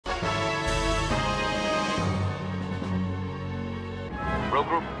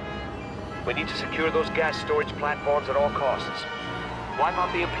Drill group? We need to secure those gas storage platforms at all costs. Wipe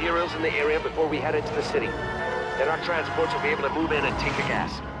out the Imperials in the area before we head into the city. Then our transports will be able to move in and take the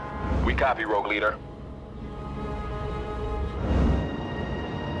gas. We copy, Rogue Leader.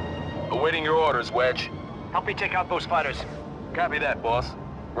 Awaiting your orders, Wedge. Help me take out those fighters. Copy that, boss.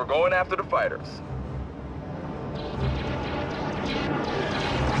 We're going after the fighters.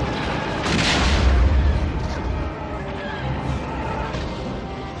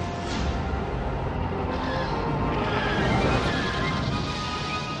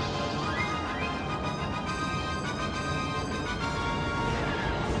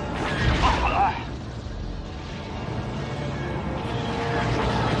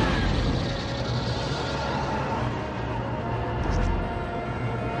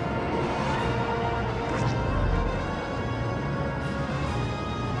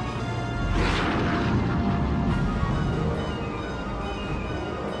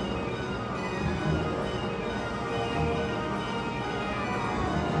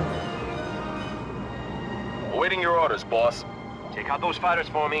 Awaiting your orders, boss. Take out those fighters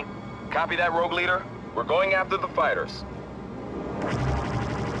for me. Copy that, Rogue Leader. We're going after the fighters.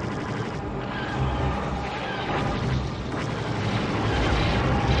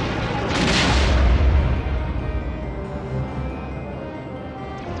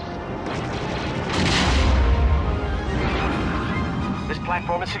 This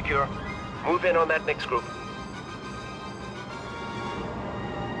platform is secure. Move in on that next group.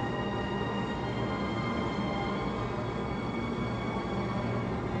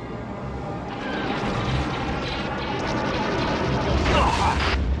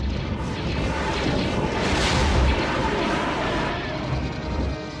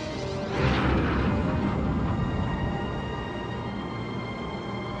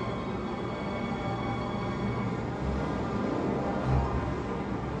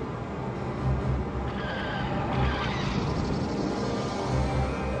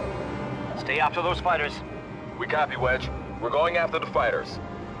 Stay after those fighters. We copy, Wedge. We're going after the fighters.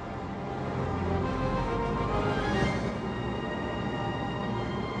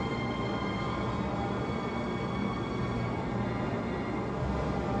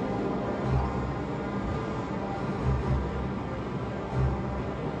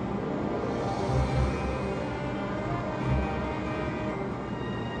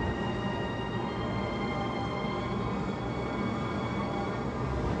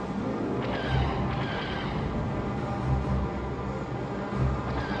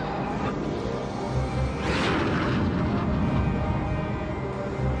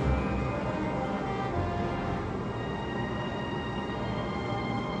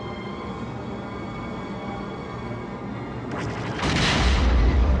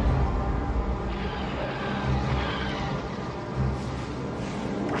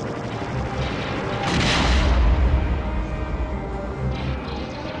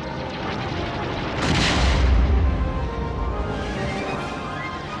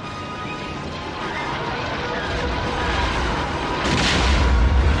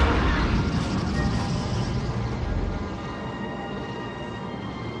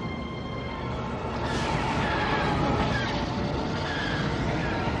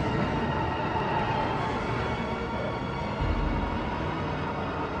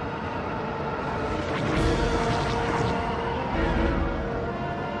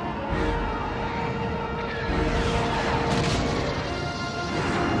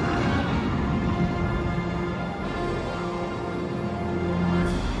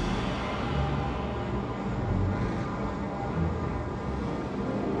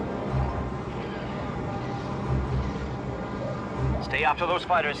 Stay after those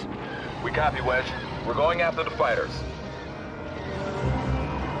fighters. We copy, Wedge. We're going after the fighters.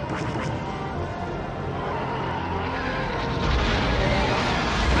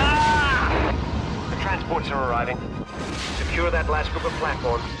 The transports are arriving. Secure that last group of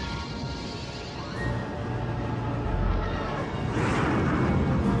platforms.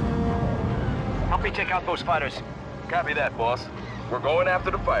 Help me take out those fighters. Copy that, boss. We're going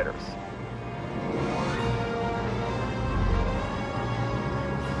after the fighters.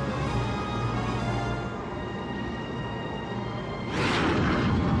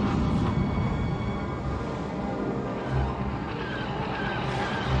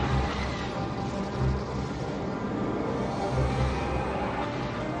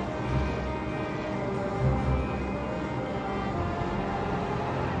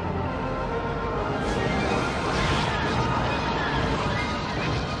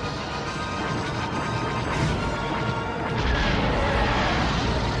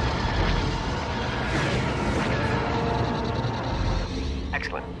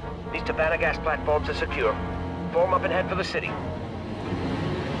 Excellent. These Tabana gas platforms are secure. Form up and head for the city.